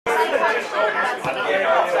Hey,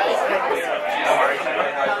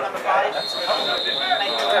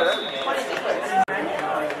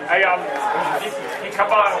 you come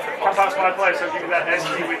past my place, I'll give you that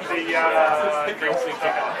SD with the drinks and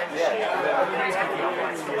chicken.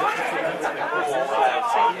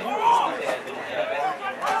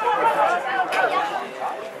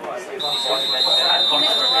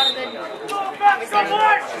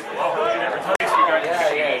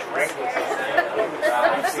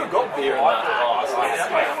 I've still got beer in that glass.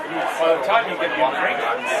 By the time you get your drink, I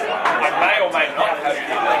may or may not have it.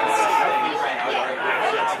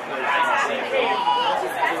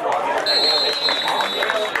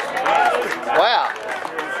 Wow.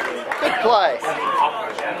 Good play.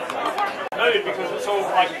 No, because it's all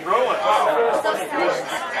like ruined.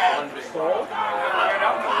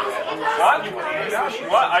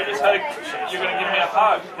 What? I just heard you're going to give me a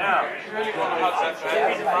hug now.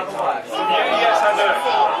 Yes, I do.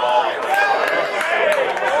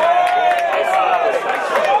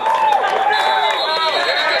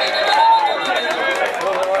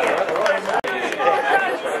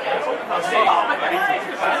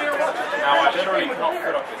 Now, I generally not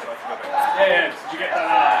put up this. Yeah, did you get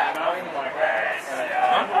that?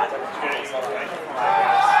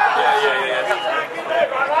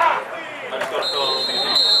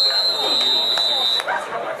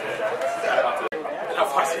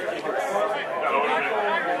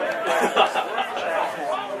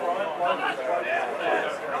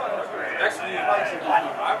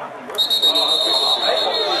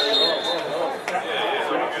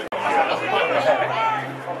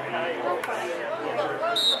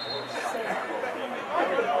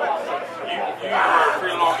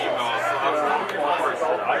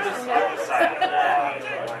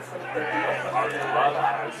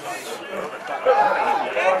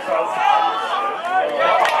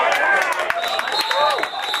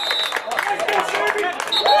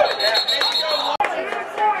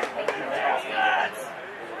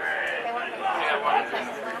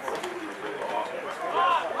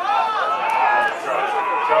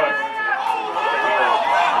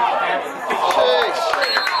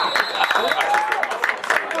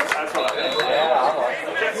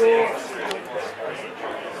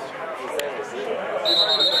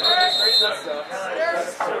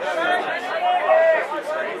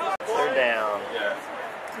 They're down.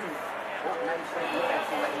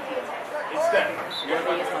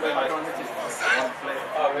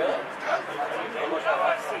 Oh, really?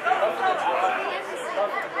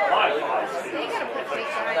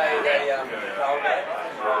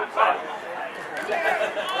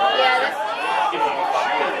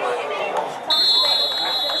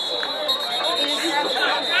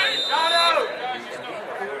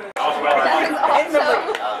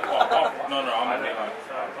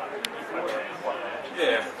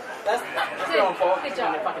 Yeah. That's going forward. Good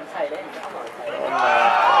job. Fucking tight end.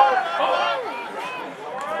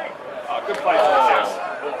 Good play, Jess.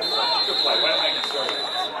 Good play. Way to make it short.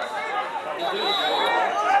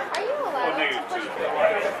 Or -2.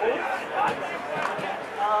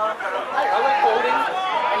 I like holding,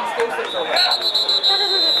 and he still sits over.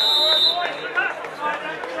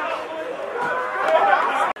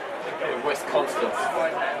 Wisconsin.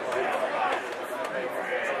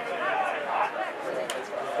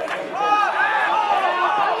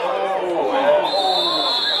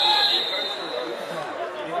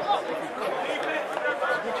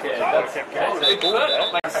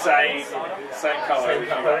 Same colour as you.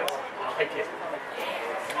 Take it.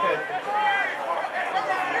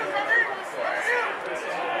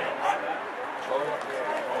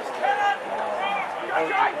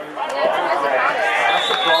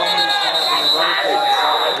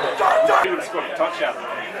 He would have scored a touchdown.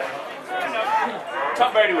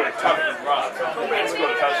 Tom Brady would have tucked and run. Tom Brady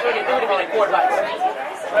scored a touchdown. It would have been like quarterback.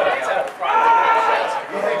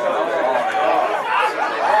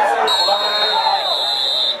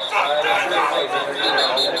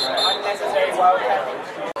 Unnecessary Wildcat.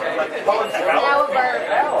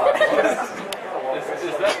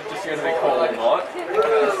 Is that just going to be called a lot?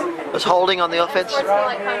 Was Holding on the offense?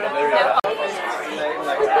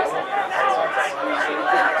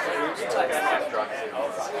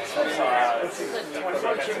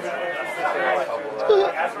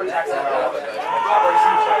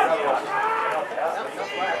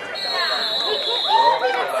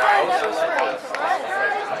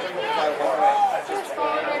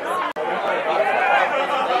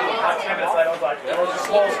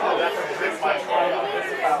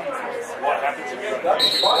 What happened to me?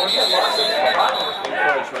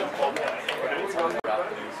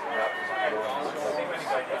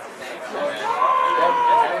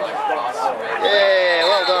 Yeah,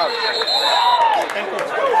 well done.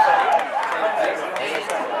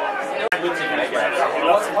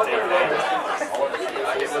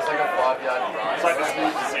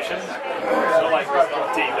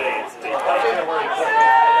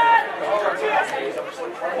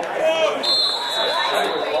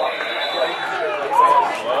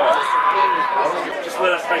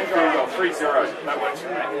 3-0. That works for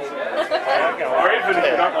me. Or even if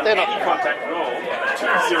you don't want any contact at all,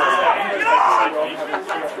 2-0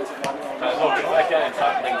 Look, if that game's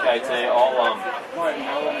happening, KT, I'll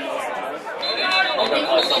go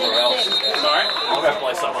play somewhere else. Sorry? I'll go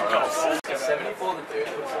play somewhere else. 74 the dude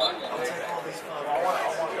looks like.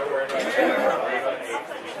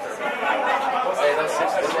 Hey, that's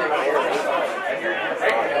 64.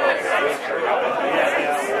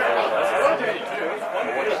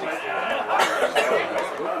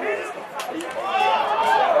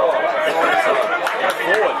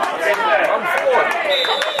 I'm forward.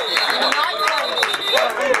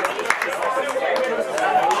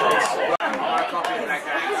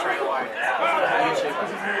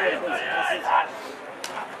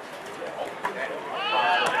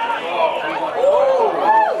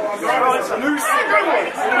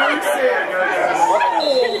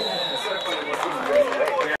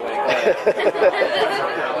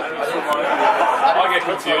 I get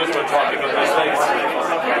confused when typing in these things.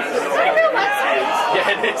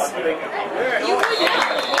 Yeah, it is.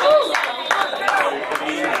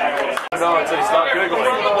 No, until you start Googling.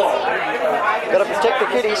 Gotta protect the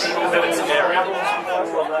kiddies. Then it's scary.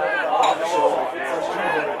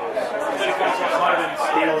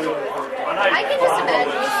 I can just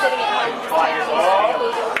imagine you sitting at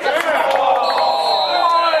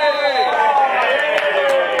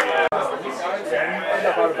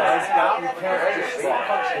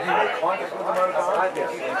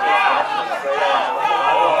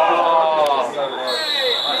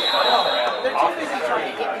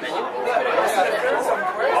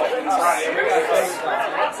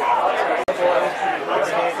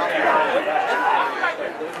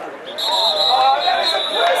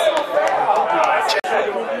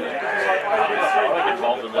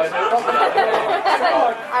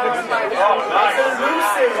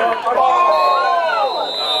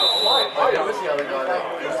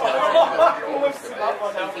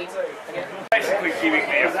basically giving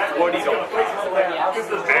me a $40 and I was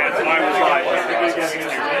like,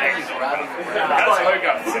 how's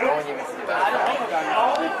Hogan?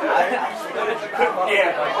 Yeah,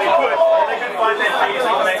 they could find their fees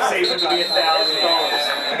on the next season to be $1,000.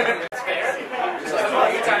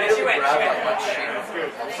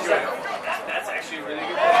 That's actually really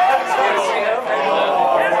good.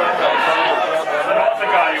 Not the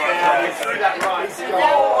guy you want to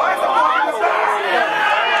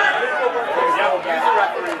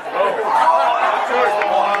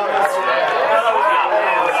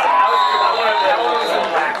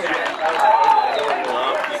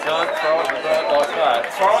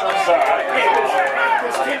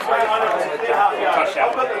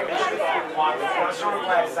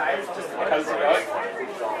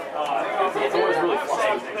It's always really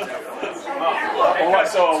fun. All I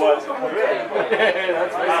saw was.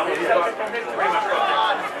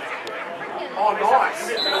 Oh, nice.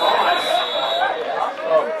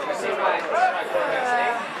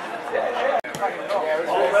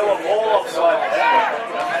 Oh, they were all offside.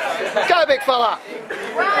 Go, big fella.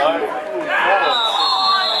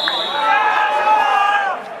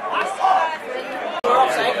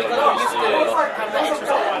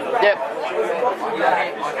 Yep.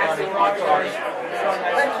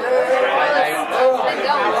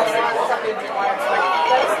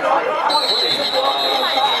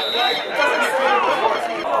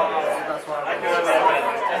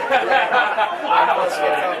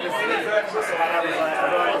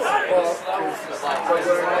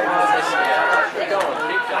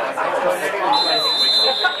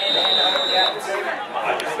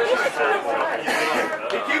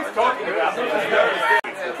 He keeps talking about this.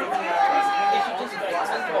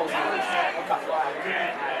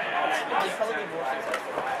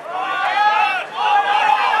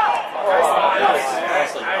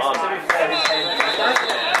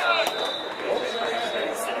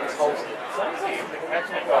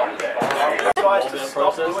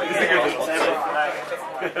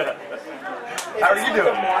 How are you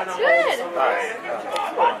doing? Good.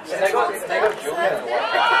 They got Julian.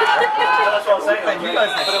 That's what I'm saying. You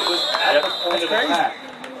guys, but it was crazy.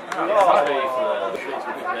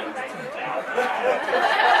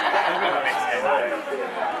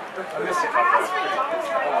 I missed a couple.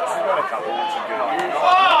 I got a couple. Which are good.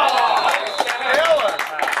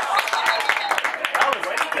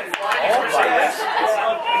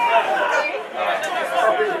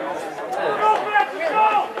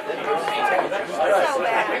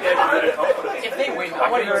 If they win, I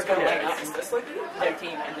want to go laying up in this league. Their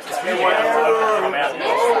team and this They weren't good.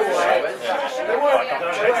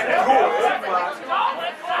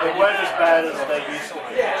 They were both as bad as they used to be.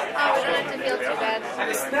 Oh, we don't have to feel too bad. And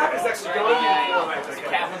the snap is actually going in for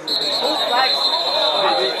full flags.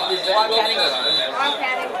 Wrong catting.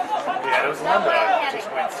 Yeah, there was one Wrong that catting.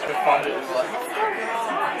 just went to fund it. We've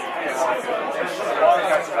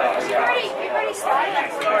already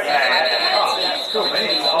started.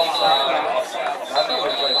 I'm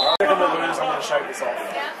going to lose, I'm going to shake this off.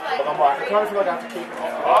 But I'm like, I kind of feel like I have to keep it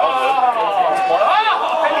on.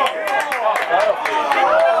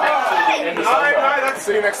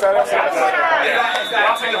 See you next Saturday.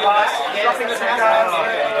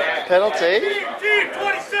 Penalty.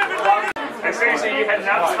 And seriously, you had an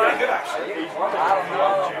outside?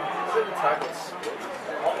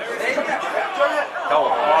 Go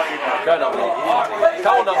on. Go number 9.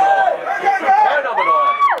 Go number 9. Go number 9.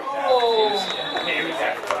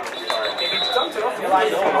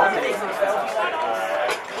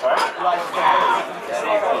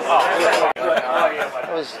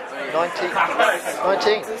 That was 19.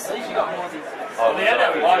 19. Oh, they had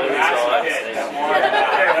that one outside. Yeah,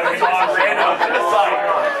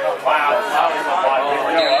 wow, that was a lot.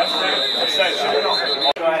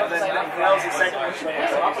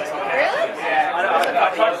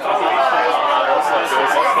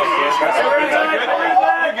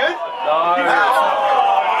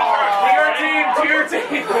 To your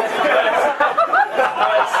team.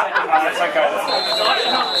 That's okay.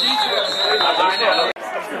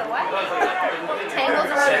 Tangles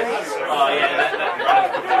around the wrist. Oh, yeah.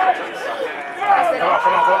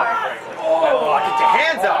 Come on. Oh, get your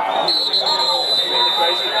hands up.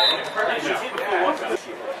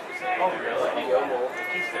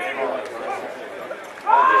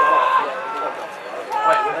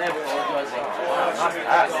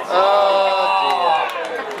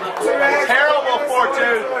 Terrible 4-2.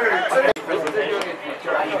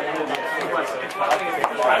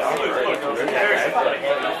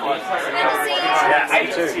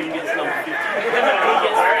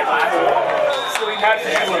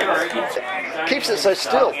 Keeps it so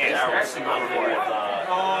still.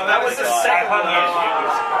 Oh, that was the second one.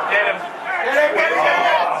 Get him. Get him.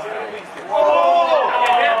 Oh!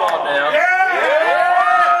 Come on now.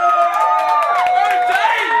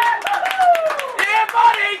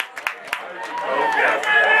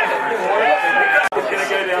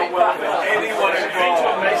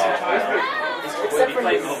 Except for the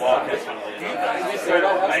Wildcats.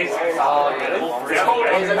 Amazing.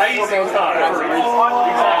 Amazing time.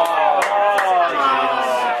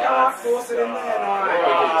 Can't force it in there.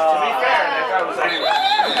 To be fair, that was anyway.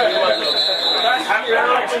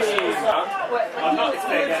 I'm not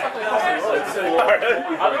expecting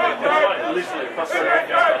literally across the road.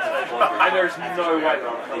 And there's no way that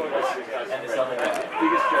I'm thinking this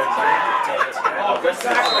biggest joke. Oh,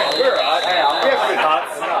 exactly. We're right. We have good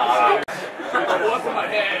hearts. What's in my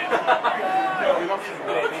hand?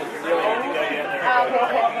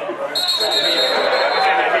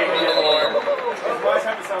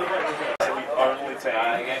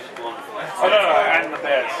 Oh, no, and the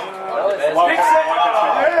Bears.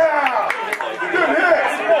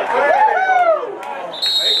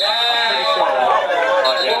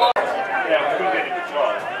 Yeah, we couldn't get a good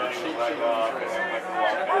job.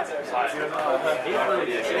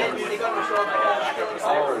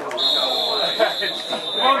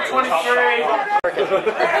 123.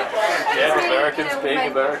 Yeah, Americans being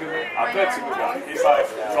American. I bet it's a good guy. He's like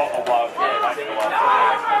got a love.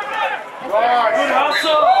 Good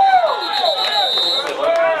hustle!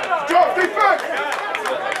 Drop defense!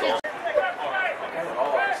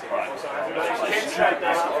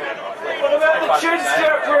 What about the chin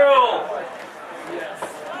strap rule?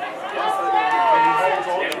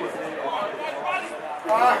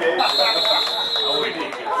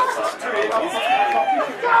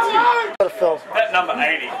 That number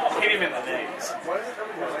 80, hit him in the knees.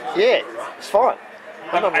 Yeah, it's fine.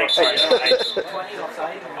 I'm Number 8, sorry, number 8.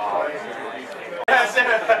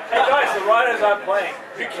 Hey guys, the Rhinos aren't playing.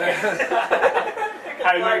 Who cares?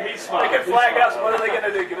 Hey, look, he's smart. They can flag us. What are they going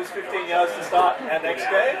to do? Give us 15 yards to start our next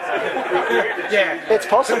game? Yeah. It's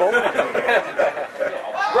possible. Run!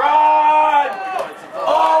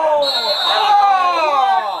 Oh!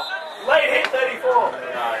 Late hit 34.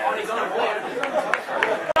 He's on a blue.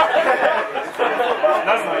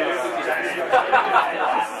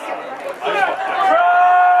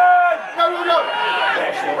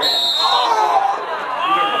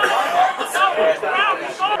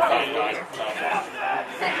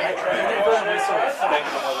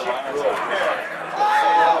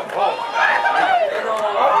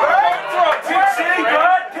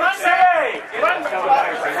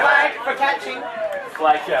 Flag for catching.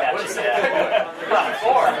 Flag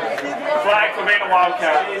for being a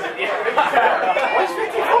Wildcat. What's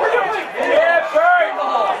 54 doing? Yeah, Bert!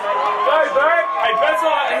 Go, Bert! Hey, Bert's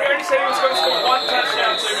not. He already said he was going to score 1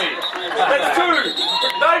 touchdown to me. That's 2!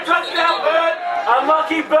 No touchdown, Bert!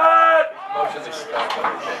 Unlucky, Bert! Motion's stuck.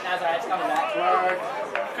 That's alright, it's coming back.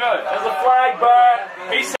 Good. There's a flag, Bert.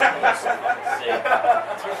 He said.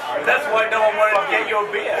 That's why no one wanted to get you a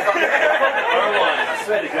beer. O-line, I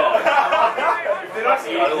swear to God. That's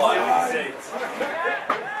the O-line.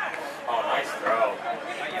 Oh, nice throw.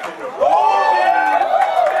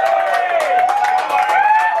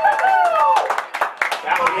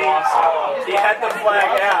 That was awesome. He had the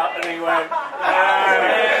flag out and he went,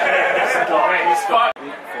 he's fine.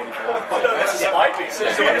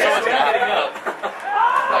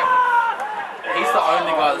 He's the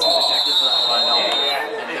only guy that's been ejected for that one, I know.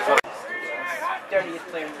 Dirtiest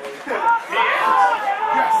player in the league.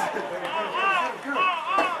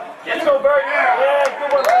 Let's go, Bert. Yeah,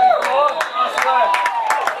 good one.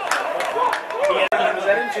 Was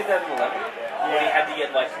that in 2011? Yeah. He had to get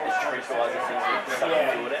like his trucializer things and suck the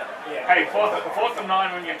fluid out. Hey, fourth and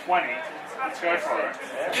 9 when you're 20. Let's go for it.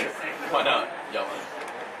 Why not? Yo.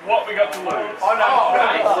 What we got to lose? Oh no!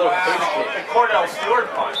 Nice little boost kick. The Cordell Stewart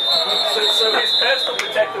punch. So his personal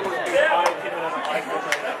protector was behind him and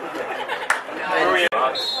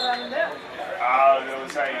there was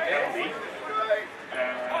a penalty.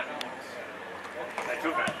 They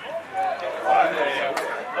took it.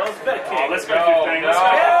 That was a better kick. Oh, let's go 15. Let's go.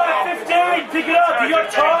 Yeah, 15. Pick it up. You got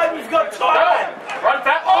time. You've got time. Run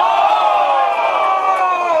back. Oh!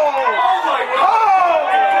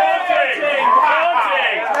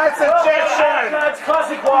 That's ejection! That's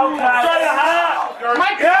classic Wildcats! Straight ahead!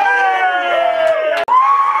 My God!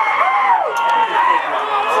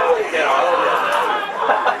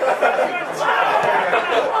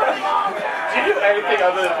 Do you do anything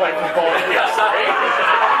other than play football in your street?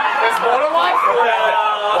 There's more to life?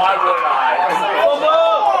 Why would I? Oh no!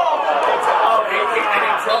 And he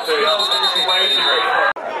drops the goals and he's way too ready.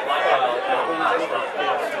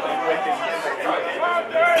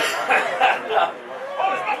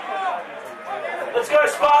 Let's go,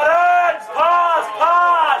 Spartans! Pass!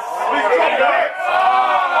 Pass!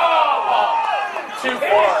 Too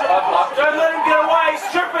far. Don't let him get away!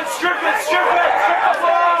 Strip it! Strip it! Strip it! Strip the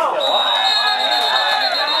ball!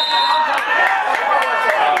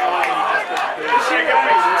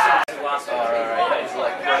 He's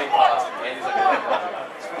like running past and he's like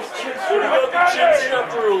Chin up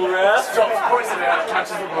the rule, right? stops, points it out,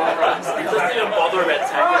 catches the ball, runs. He doesn't even bother about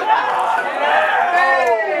tackling.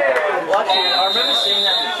 Lucky, I remember seeing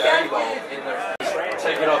that in the charity goal in the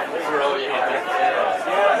take it off and throw your hand in the air.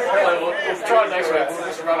 We'll try it next week.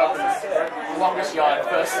 We'll just run up the longest yard,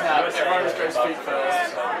 first snap. Everyone just goes feet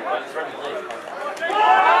first.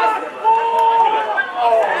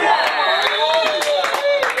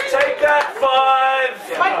 Take that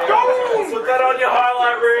 5! Put that on your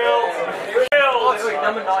highlight reel.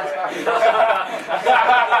 Number 9.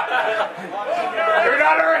 You're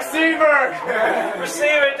not a receiver!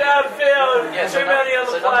 Receive it downfield. Yeah, Too many on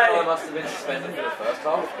the play. Number 9 must have been suspended for the first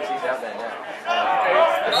half because he's out there now.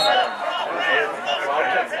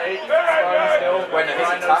 Wildcats 8, Spartans 0. Wait, no,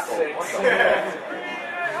 he's a tackle. What the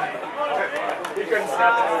He couldn't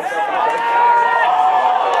snap it himself.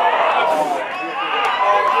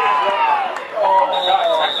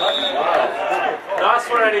 Nice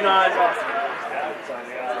 189.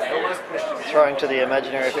 Throwing to the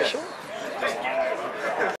imaginary official.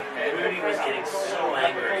 Mooney was getting so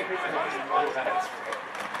angry.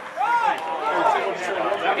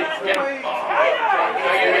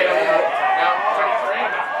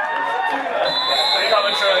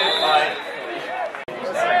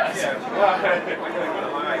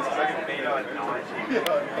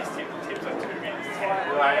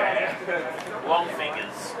 Long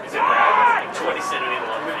fingers. Is it Brad? 20 centimeter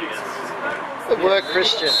long fingers. Good work,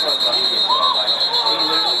 Christian. I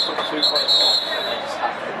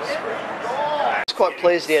was quite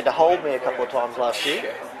pleased he had to hold me a couple of times last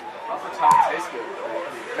year.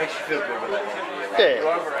 makes you feel good with that. Yeah.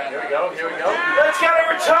 Here we go, here we go. Let's get a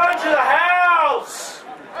return to the house!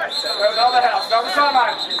 Not the house, not the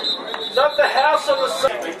sideline. Not the house on the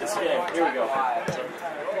side. Make this game. Here we go.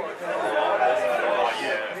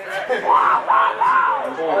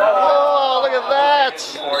 Oh, look at that!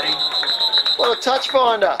 40. What a touch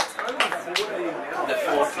finder. The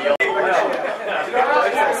full field.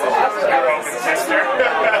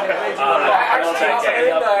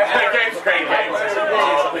 Game's great game.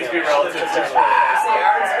 Please be relative.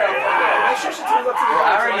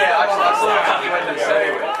 Aaron, yeah, actually, I saw he went and said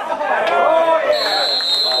it. Oh, yeah.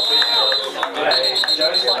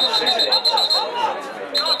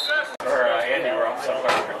 Alright. Andy wrong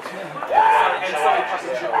somewhere. And somebody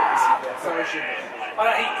fucking should be. Somebody should be.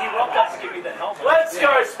 He rocked up to give me the helmet. Let's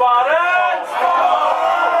go, Spartans!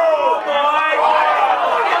 Oh, my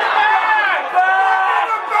God! Get it back!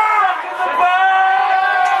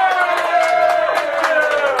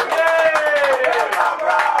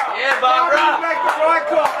 Yeah, Barbara! Make the right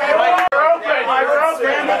call. We're open. We're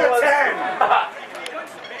open. Another 10.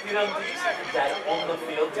 You don't think you said that on the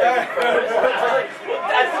field?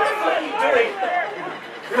 That's what are you doing?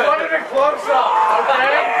 We wanted it closer.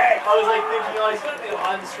 Okay. I was like thinking, oh, he's going to be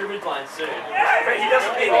behind the scrimmage line soon. But he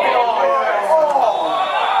doesn't need Oh.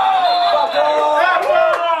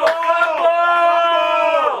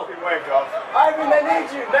 Ivan, they need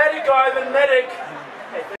you. Medic, Ivan, medic!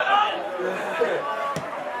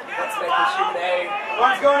 Let's make the shoot A.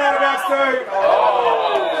 One's going out of bounds too.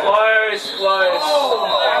 Close.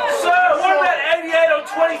 So, what about 88 on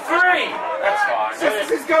 23? That's fine.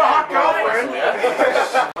 He's got a hot girlfriend.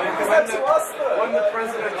 When the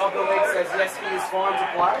president of the league says yes, he is fine to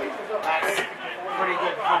play, that's pretty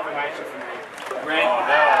good confirmation for me.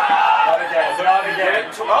 Not again. He took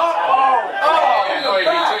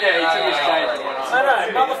his change. No,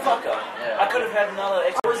 motherfucker. I could have had another.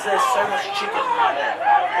 Was there so much chicken?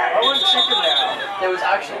 I want chicken now. There was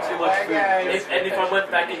actually too much food. And if I went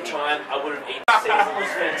back in time, I would have eaten. The season was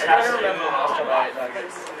fantastic.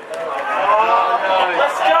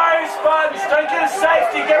 Let's go, Spartans! Don't get a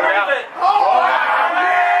safety, get rid of it!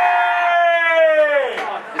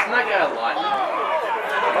 Isn't that guy a lightning?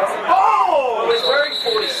 Oh! Well, he's wearing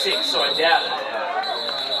 46, so I doubt it.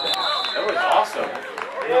 That was awesome.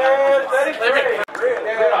 Yeah, 33.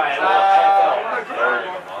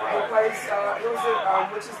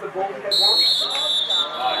 Which is the ball we had one?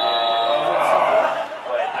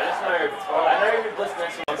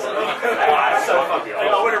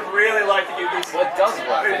 I would have really liked to give this. What does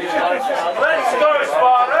work? Let's go,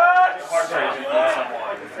 Spartans!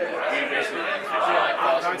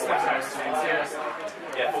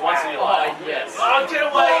 Yeah, for once in your life. Yes. Oh, get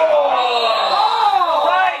away!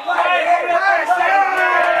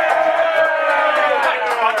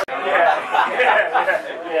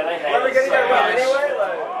 Yeah, they hate Are we going to go run anyway?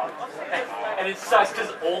 And it sucks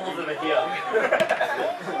because all of them are here. Good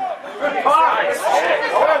pass!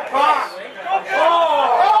 Good pass!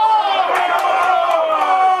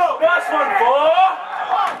 Nice one, boy!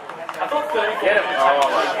 I thought 30 get him.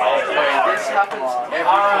 This happens every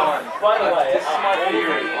time. By the way, this is my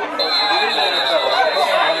theory.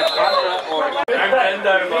 Bend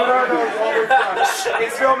over.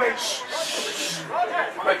 He's filming.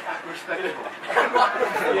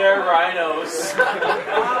 Yeah, rhinos.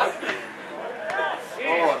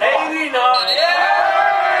 89! Yeah!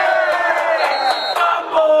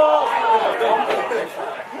 Fumble!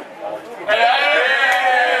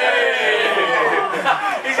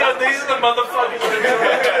 He's got, these are the motherfuckers.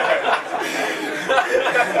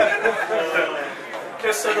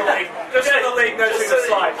 Just so the league knows who to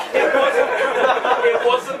slide. It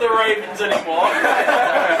wasn't the Ravens anymore.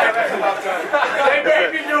 They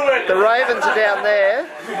made me do it. The Ravens are down there.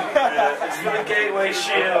 It's for the Gateway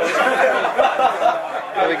Shield.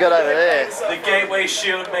 What have we got over there? The Gateway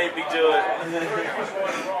Shield made me do it.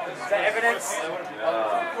 Is that evidence?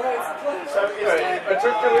 So is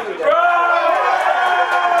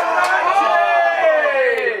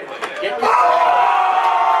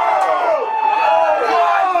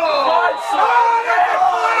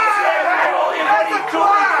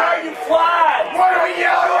What are we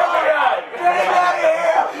yelling about? Get out of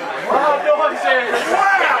here! Oh, no one's here.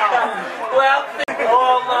 Well,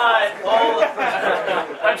 all night.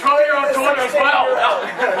 I told you on Twitter as well.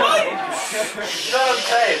 Not on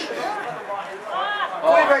tape.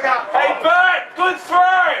 Hey, Bert, good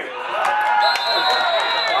throw!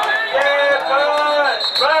 Yeah, Bert!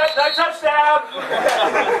 Bert, no touchdown!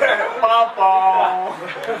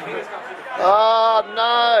 Oh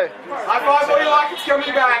no! High five all you like, it's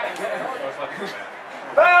coming back.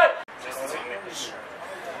 Bert!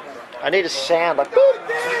 I need a sound like.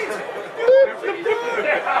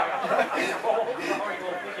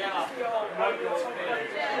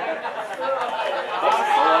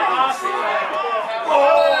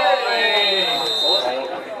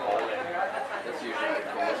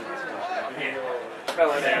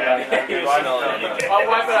 I'll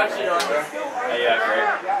wipe it actually on her. Yeah, great.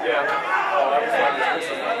 Yeah.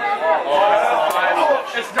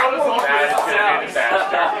 It's not as long as it sounds.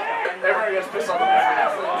 Everyone gets pissed off.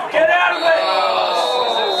 Get out of it!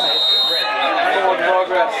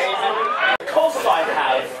 Of course I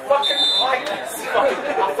have. Fucking like this.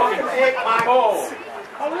 Fucking pick my ball.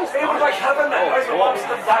 It was like having that over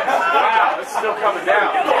lobster back. Wow, it's still coming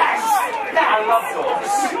down. Yes!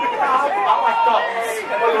 like dogs.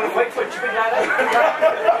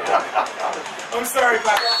 I'm sorry,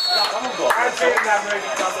 but I've seen that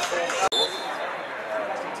movie doesn't fit.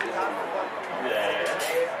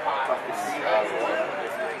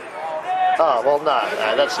 Oh well, no,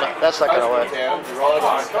 that's not gonna work.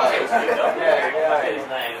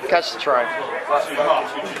 Catch the train.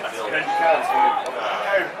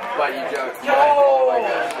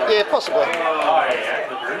 Yeah, possibly.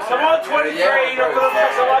 Come on, 23, you're not going to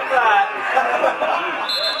mess it like that.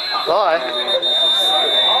 Bye.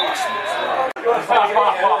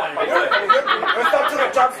 It's up to the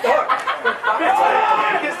jump start.